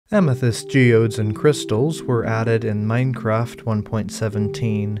Amethyst geodes and crystals were added in Minecraft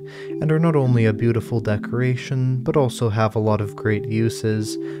 1.17 and are not only a beautiful decoration, but also have a lot of great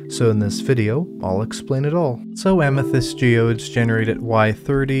uses, so in this video, I'll explain it all. So amethyst geodes generate at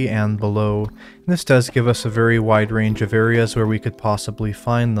Y30 and below. This does give us a very wide range of areas where we could possibly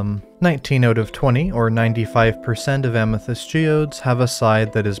find them. 19 out of 20, or 95% of amethyst geodes have a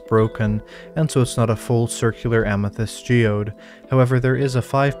side that is broken, and so it's not a full circular amethyst geode. However, there is a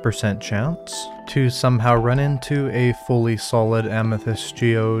 5% chance to somehow run into a fully solid amethyst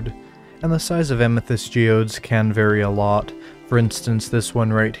geode, and the size of amethyst geodes can vary a lot. For instance, this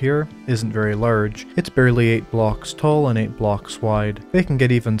one right here isn't very large. It's barely 8 blocks tall and 8 blocks wide. They can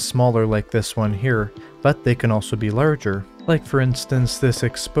get even smaller like this one here, but they can also be larger. Like for instance this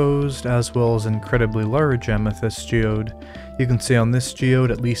exposed as well as incredibly large amethyst geode. You can see on this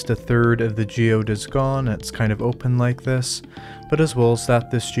geode at least a third of the geode is gone, it's kind of open like this. But as well as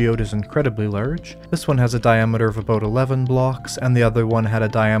that, this geode is incredibly large. This one has a diameter of about 11 blocks, and the other one had a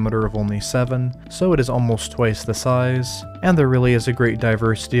diameter of only 7, so it is almost twice the size. And there really is a great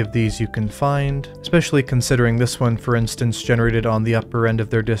diversity of these you can find, especially considering this one, for instance, generated on the upper end of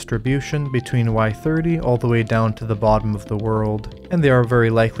their distribution between Y30 all the way down to the bottom of the world. And they are very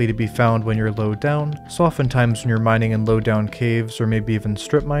likely to be found when you're low down, so oftentimes when you're mining in low down caves or maybe even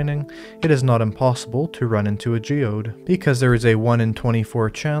strip mining, it is not impossible to run into a geode, because there is a 1 in 24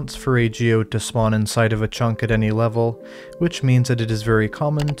 chance for a geode to spawn inside of a chunk at any level, which means that it is very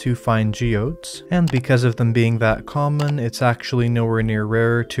common to find geodes. And because of them being that common, it's actually nowhere near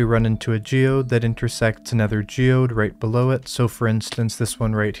rare to run into a geode that intersects another geode right below it. So for instance, this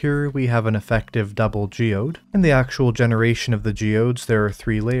one right here, we have an effective double geode. In the actual generation of the geodes, there are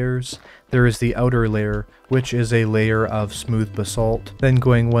 3 layers. There is the outer layer, which is a layer of smooth basalt. Then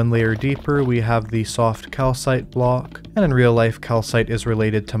going 1 layer deeper, we have the soft calcite block, and in real life calcite is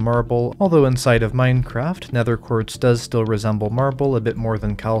related to marble, although inside of Minecraft, nether quartz does still resemble marble a bit more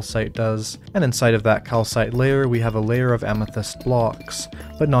than calcite does. And inside of that calcite layer, we have a layer of amethyst blocks.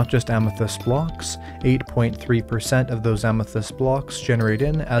 But not just amethyst blocks, 8.3% of those amethyst blocks generate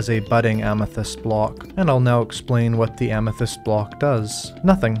in as a budding amethyst block. And I'll now explain what the amethyst block does.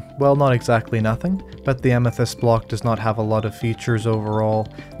 Nothing. Well, not exactly nothing, but the amethyst block does not have a lot of features overall.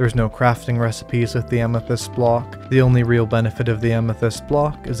 There's no crafting recipes with the amethyst block. The only real benefit of the amethyst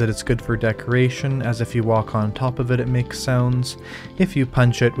block is that it's good for decoration, as if you walk on top of it, it makes sounds. If you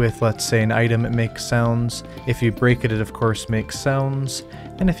punch it with, let's say, an item, it makes sounds. If you break it, it of course makes sounds.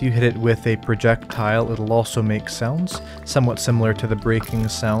 And if you hit it with a projectile, it'll also make sounds, somewhat similar to the breaking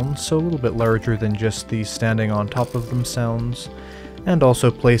sounds, so a little bit larger than just the standing on top of them sounds. And also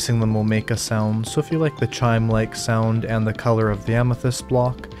placing them will make a sound, so if you like the chime-like sound and the color of the amethyst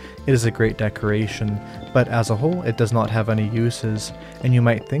block, it is a great decoration, but as a whole it does not have any uses, and you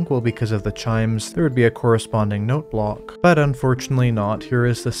might think, well, because of the chimes there would be a corresponding note block, but unfortunately not. Here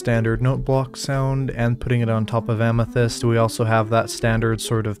is the standard note block sound, and putting it on top of amethyst we also have that standard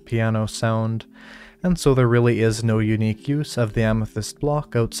sort of piano sound. And so there really is no unique use of the amethyst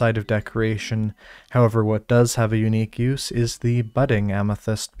block outside of decoration. However, what does have a unique use is the budding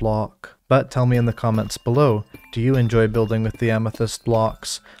amethyst block. But tell me in the comments below, do you enjoy building with the amethyst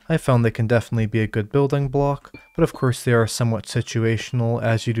blocks? I found they can definitely be a good building block, but of course they are somewhat situational,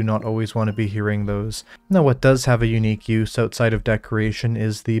 as you do not always want to be hearing those. Now what does have a unique use outside of decoration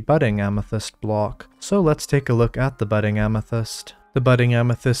is the budding amethyst block. So let's take a look at the budding amethyst. The budding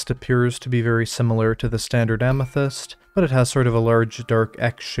amethyst appears to be very similar to the standard amethyst, but it has sort of a large dark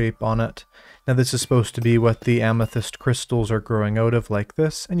X shape on it. Now this is supposed to be what the amethyst crystals are growing out of, like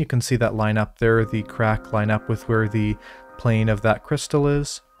this, and you can see that line up there, the crack line up with where the plane of that crystal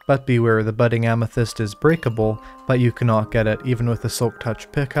is. But beware, the budding amethyst is breakable, but you cannot get it even with a silk touch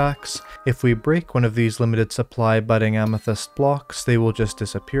pickaxe. If we break one of these limited supply budding amethyst blocks, they will just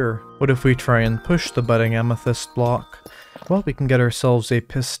disappear. What if we try and push the budding amethyst block? Well, we can get ourselves a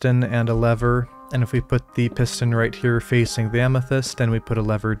piston and a lever, and if we put the piston right here facing the amethyst and we put a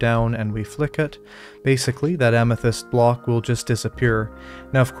lever down and we flick it, basically that amethyst block will just disappear.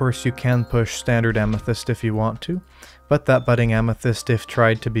 Now of course you can push standard amethyst if you want to, but that budding amethyst, if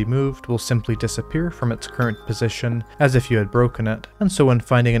tried to be moved, will simply disappear from its current position as if you had broken it. And so when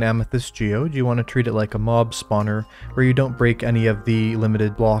finding an amethyst geode, you want to treat it like a mob spawner, where you don't break any of the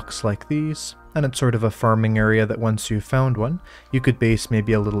limited blocks like these. And it's sort of a farming area that once you've found one, you could base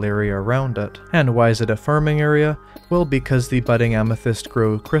maybe a little area around it. And why is it a farming area? Well, because the budding amethyst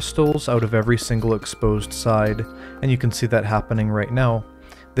grow crystals out of every single exposed side, and you can see that happening right now.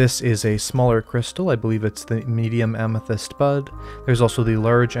 This is a smaller crystal, I believe it's the medium amethyst bud. There's also the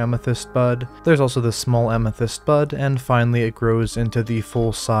large amethyst bud, there's also the small amethyst bud, and finally it grows into the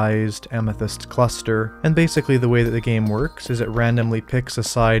full-sized amethyst cluster. And basically the way that the game works is it randomly picks a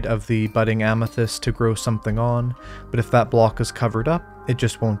side of the budding amethyst to grow something on, but if that block is covered up, it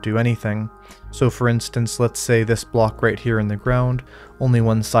just won't do anything. So for instance, let's say this block right here in the ground, only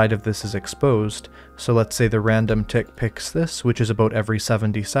one side of this is exposed. So let's say the random tick picks this, which is about every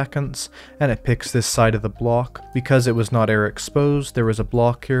 70 seconds, and it picks this side of the block. Because it was not air exposed, there was a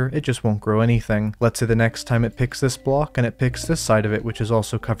block here, it just won't grow anything. Let's say the next time it picks this block and it picks this side of it, which is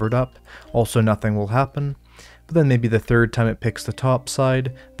also covered up, also nothing will happen. But then maybe the third time it picks the top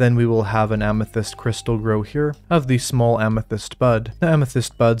side, then we will have an amethyst crystal grow here of the small amethyst bud. The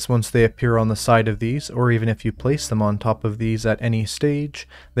amethyst buds, once they appear on the side of these, or even if you place them on top of these at any stage,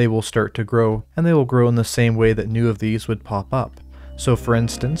 they will start to grow, and they will grow in the same way that new of these would pop up. So for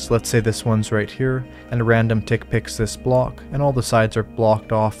instance, let's say this one's right here, and a random tick picks this block, and all the sides are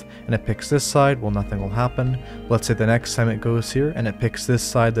blocked off, and it picks this side, well nothing will happen. Let's say the next time it goes here, and it picks this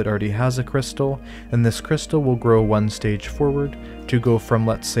side that already has a crystal, and this crystal will grow one stage forward, to go from,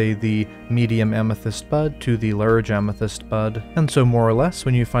 let's say, the medium amethyst bud to the large amethyst bud. And so more or less,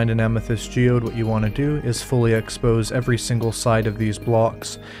 when you find an amethyst geode, what you want to do is fully expose every single side of these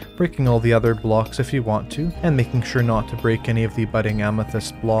blocks, breaking all the other blocks if you want to, and making sure not to break any of the budding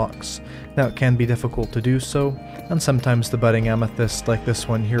amethyst blocks. Now it can be difficult to do so, and sometimes the budding amethyst like this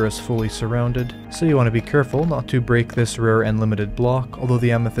one here is fully surrounded, so you want to be careful not to break this rare and limited block. Although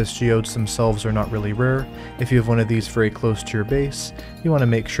the amethyst geodes themselves are not really rare, if you have one of these very close to your base, you want to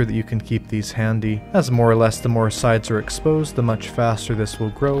make sure that you can keep these handy, as more or less the more sides are exposed, the much faster this will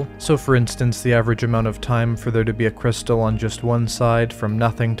grow. So for instance, the average amount of time for there to be a crystal on just one side from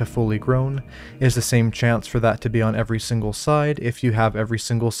nothing to fully grown is the same chance for that to be on every single side if you have every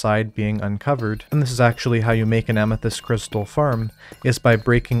single side being uncovered. And this is actually how you make an amethyst crystal farm, is by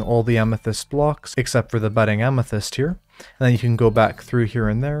breaking all the amethyst blocks except for the budding amethyst here. And then you can go back through here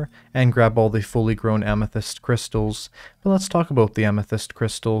and there and grab all the fully grown amethyst crystals. But let's talk about the amethyst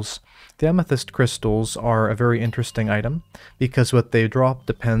crystals. The amethyst crystals are a very interesting item because what they drop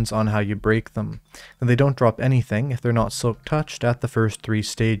depends on how you break them. And they don't drop anything if they're not silk touched at the first three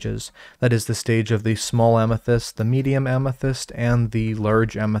stages. That is the stage of the small amethyst, the medium amethyst, and the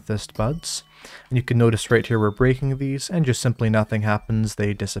large amethyst buds. And you can notice right here we're breaking these, and just simply nothing happens,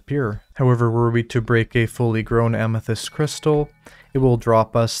 they disappear. However, were we to break a fully grown amethyst crystal, it will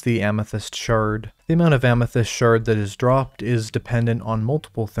drop us the amethyst shard. The amount of amethyst shard that is dropped is dependent on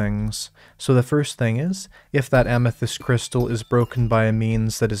multiple things. So the first thing is, if that amethyst crystal is broken by a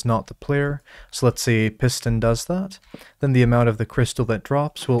means that is not the player, so let's say a piston does that, then the amount of the crystal that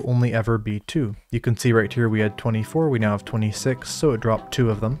drops will only ever be 2. You can see right here we had 24, we now have 26, so it dropped 2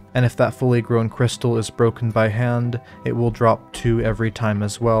 of them. And if that fully grown crystal is broken by hand, it will drop 2 every time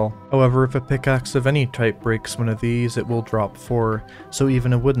as well. However, if a pickaxe of any type breaks one of these, it will drop 4. So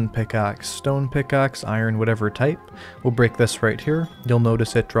even a wooden pickaxe, stone pickaxe, iron, whatever type, will break this right here. You'll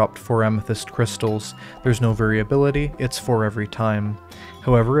notice it dropped 4 amethyst crystals. There's no variability, it's 4 every time.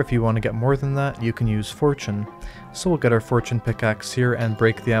 However, if you want to get more than that, you can use fortune. So we'll get our fortune pickaxe here and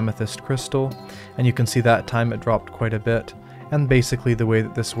break the amethyst crystal, and you can see that time it dropped quite a bit. And basically the way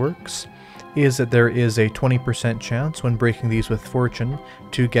that this works is that there is a 20% chance when breaking these with fortune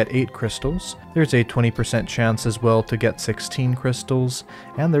to get 8 crystals. There's a 20% chance as well to get 16 crystals,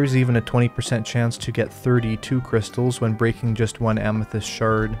 and there's even a 20% chance to get 32 crystals when breaking just 1 amethyst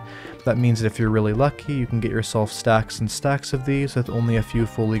shard. That means that if you're really lucky, you can get yourself stacks and stacks of these with only a few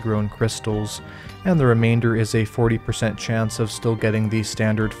fully grown crystals, and the remainder is a 40% chance of still getting the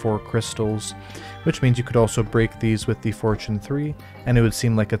standard 4 crystals, which means you could also break these with the fortune 3, and it would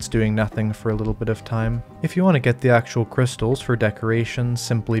seem like it's doing nothing for a little bit of time. If you want to get the actual crystals for decoration,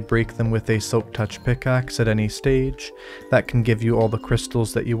 simply break them with a silk touch pickaxe at any stage. That can give you all the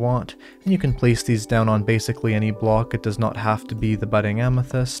crystals that you want, and you can place these down on basically any block. It does not have to be the budding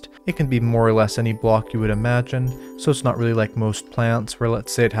amethyst. It can be more or less any block you would imagine, so it's not really like most plants where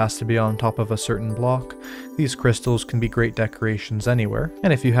let's say it has to be on top of a certain block. These crystals can be great decorations anywhere,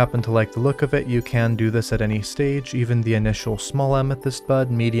 and if you happen to like the look of it, you can do this at any stage, even the initial small amethyst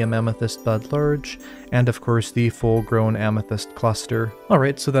bud, medium amethyst bud, large, and of course the full-grown amethyst cluster.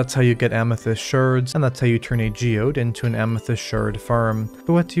 Alright, so that's how you get amethyst shards, and that's how you turn a geode into an amethyst shard farm.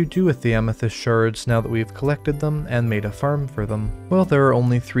 But what do you do with the amethyst shards now that we've collected them and made a farm for them? Well, there are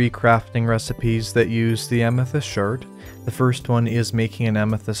only 3 crafting recipes that use the amethyst shard. The first one is making an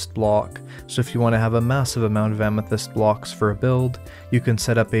amethyst block. So if you want to have a massive amount of amethyst blocks for a build, you can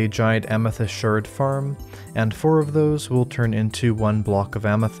set up a giant amethyst shard farm, and 4 of those will turn into 1 block of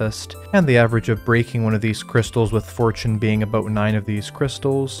amethyst. And the average of breaking one of these crystals, with fortune being about 9 of these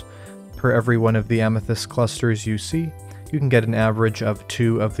crystals, per every one of the amethyst clusters you see, you can get an average of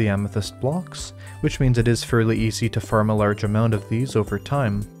 2 of the amethyst blocks, which means it is fairly easy to farm a large amount of these over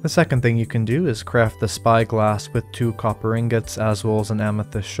time. The second thing you can do is craft the Spyglass with 2 copper ingots as well as an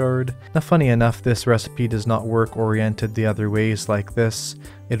amethyst shard. Now funny enough, this recipe does not work oriented the other ways like this.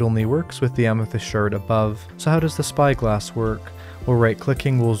 It only works with the amethyst shard above. So how does the Spyglass work? Well,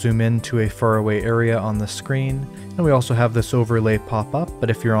 right-clicking will zoom in to a faraway area on the screen, and we also have this overlay pop up, but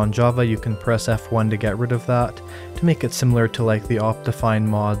if you're on Java you can press F1 to get rid of that, to make it similar to like the Optifine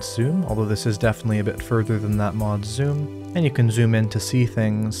mod's zoom, although this is definitely a bit further than that mod's zoom. And you can zoom in to see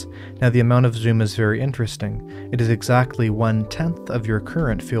things. Now the amount of zoom is very interesting. It is exactly 1/10 of your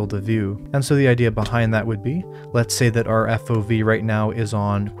current field of view. And so the idea behind that would be, let's say that our FOV right now is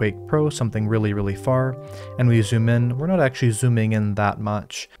on Quake Pro, something really far, and we zoom in, we're not actually zooming in that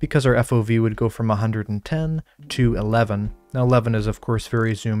much, because our FOV would go from 110 to 11. Now 11 is of course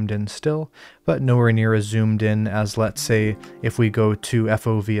very zoomed in still, but nowhere near as zoomed in as, let's say, if we go to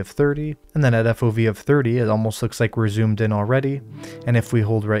FOV of 30, and then at FOV of 30 it almost looks like we're zoomed in already, and if we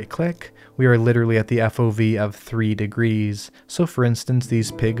hold right click, we are literally at the FOV of 3 degrees. So for instance,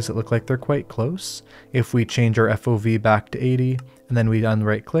 these pigs that look like they're quite close, if we change our FOV back to 80, and then we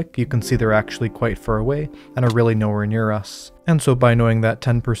right click, you can see they're actually quite far away and are really nowhere near us. And so by knowing that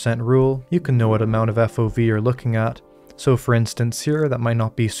 10% rule, you can know what amount of FOV you're looking at. So for instance here, that might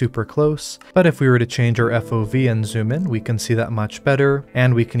not be super close, but if we were to change our FOV and zoom in, we can see that much better,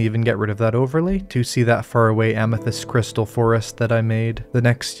 and we can even get rid of that overlay to see that far away amethyst crystal forest that I made. The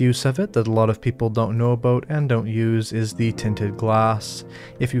next use of it that a lot of people don't know about and don't use is the tinted glass.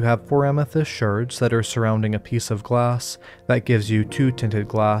 If you have 4 amethyst shards that are surrounding a piece of glass, that gives you 2 tinted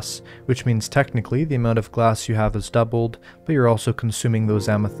glass, which means technically the amount of glass you have is doubled, but you're also consuming those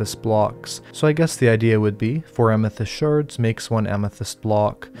amethyst blocks. So I guess the idea would be 4 amethyst shards makes 1 amethyst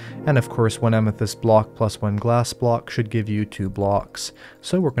block, and of course 1 amethyst block plus 1 glass block should give you 2 blocks.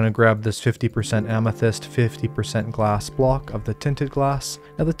 So we're going to grab this 50% amethyst, 50% glass block of the tinted glass.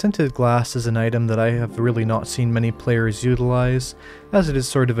 Now the tinted glass is an item that I have really not seen many players utilize, as it is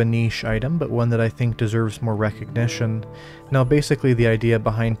sort of a niche item, but one that I think deserves more recognition. Now basically the idea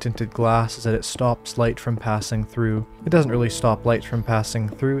behind tinted glass is that it stops light from passing through. It doesn't really stop light from passing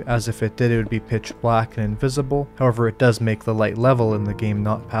through, as if it did it would be pitch black and invisible. However, it does make the light level in the game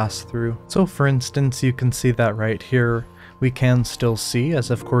not pass through. So for instance, you can see that right here. We can still see, as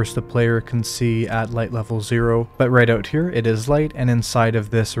of course the player can see at light level 0, but right out here it is light, and inside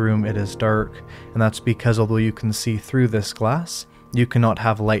of this room it is dark. And that's because although you can see through this glass, you cannot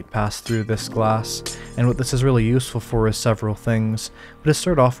have light pass through this glass, and what this is really useful for is several things. But to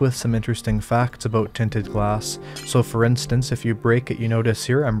start off with some interesting facts about tinted glass. So for instance, if you break it, you notice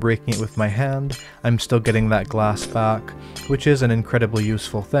here I'm breaking it with my hand, I'm still getting that glass back, which is an incredibly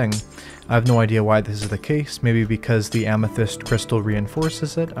useful thing. I have no idea why this is the case, maybe because the amethyst crystal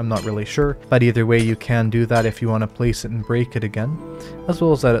reinforces it, I'm not really sure, but either way you can do that if you want to place it and break it again, as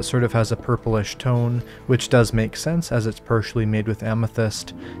well as that it sort of has a purplish tone, which does make sense as it's partially made with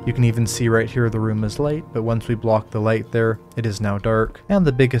amethyst. You can even see right here the room is light, but once we block the light there, it is now dark. And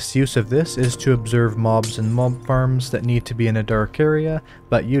the biggest use of this is to observe mobs and mob farms that need to be in a dark area,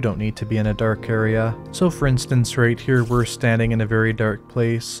 but you don't need to be in a dark area. So for instance right here we're standing in a very dark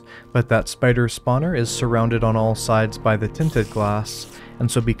place, but that spider spawner is surrounded on all sides by the tinted glass, and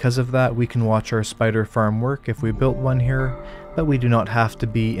so because of that we can watch our spider farm work if we built one here, but we do not have to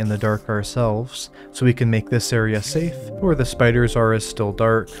be in the dark ourselves, so we can make this area safe, but where the spiders are is still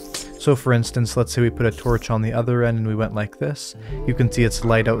dark. So for instance, let's say we put a torch on the other end and we went like this, you can see it's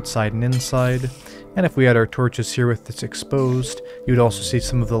light outside and inside, and if we had our torches here with this exposed, you'd also see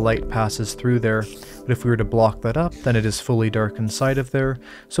some of the light passes through there, but if we were to block that up, then it is fully dark inside of there,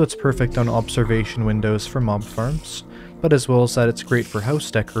 so it's perfect on observation windows for mob farms. But as well as that, it's great for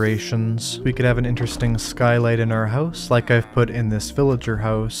house decorations. We could have an interesting skylight in our house, like I've put in this villager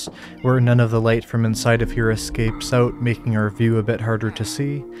house, where none of the light from inside of here escapes out, making our view a bit harder to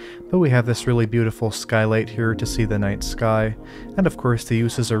see. But we have this really beautiful skylight here to see the night sky. And of course the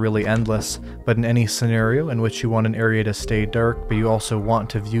uses are really endless, but in any scenario in which you want an area to stay dark, but you also want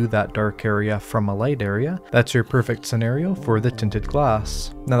to view that dark area from a light area, that's your perfect scenario for the tinted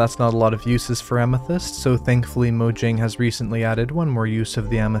glass. Now that's not a lot of uses for amethyst, so thankfully Mojang has has recently added one more use of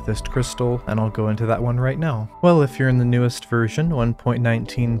the Amethyst Crystal, and I'll go into that one right now. Well, if you're in the newest version,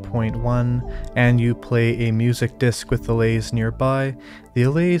 1.19.1, and you play a music disc with allays nearby, the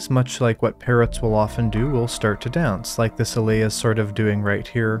allays, much like what parrots will often do, will start to dance, like this allay is sort of doing right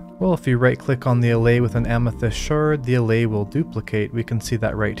here. Well, if you right-click on the allay with an Amethyst Shard, the allay will duplicate. We can see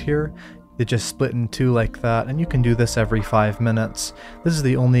that right here. They just split in two like that, and you can do this every 5 minutes. This is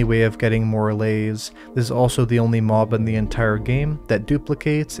the only way of getting more allays. This is also the only mob in the entire game that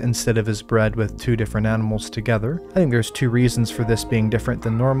duplicates instead of is bred with two different animals together. I think there's two reasons for this being different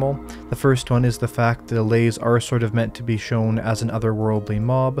than normal. The first one is the fact that allays are sort of meant to be shown as an otherworldly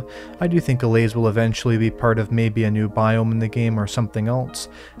mob. I do think allays will eventually be part of maybe a new biome in the game or something else,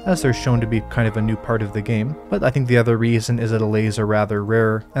 as they're shown to be kind of a new part of the game. But I think the other reason is that allays are rather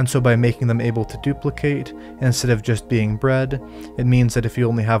rare, and so by making them able to duplicate instead of just being bred, it means that if you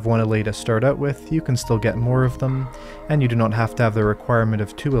only have one allay to start out with, you can still get more of them, and you do not have to have the requirement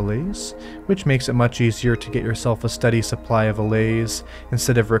of 2 allays, which makes it much easier to get yourself a steady supply of allays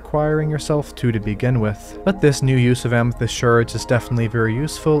instead of requiring yourself 2 to begin with. But this new use of Amethyst Shards is definitely very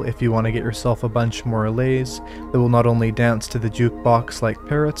useful if you want to get yourself a bunch more allays that will not only dance to the jukebox like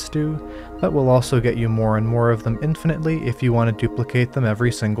parrots do, but will also get you more and more of them infinitely if you want to duplicate them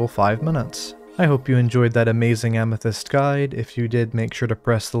every single 5 minutes. I hope you enjoyed that amazing Amethyst guide. If you did, make sure to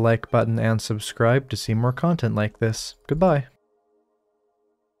press the like button and subscribe to see more content like this. Goodbye.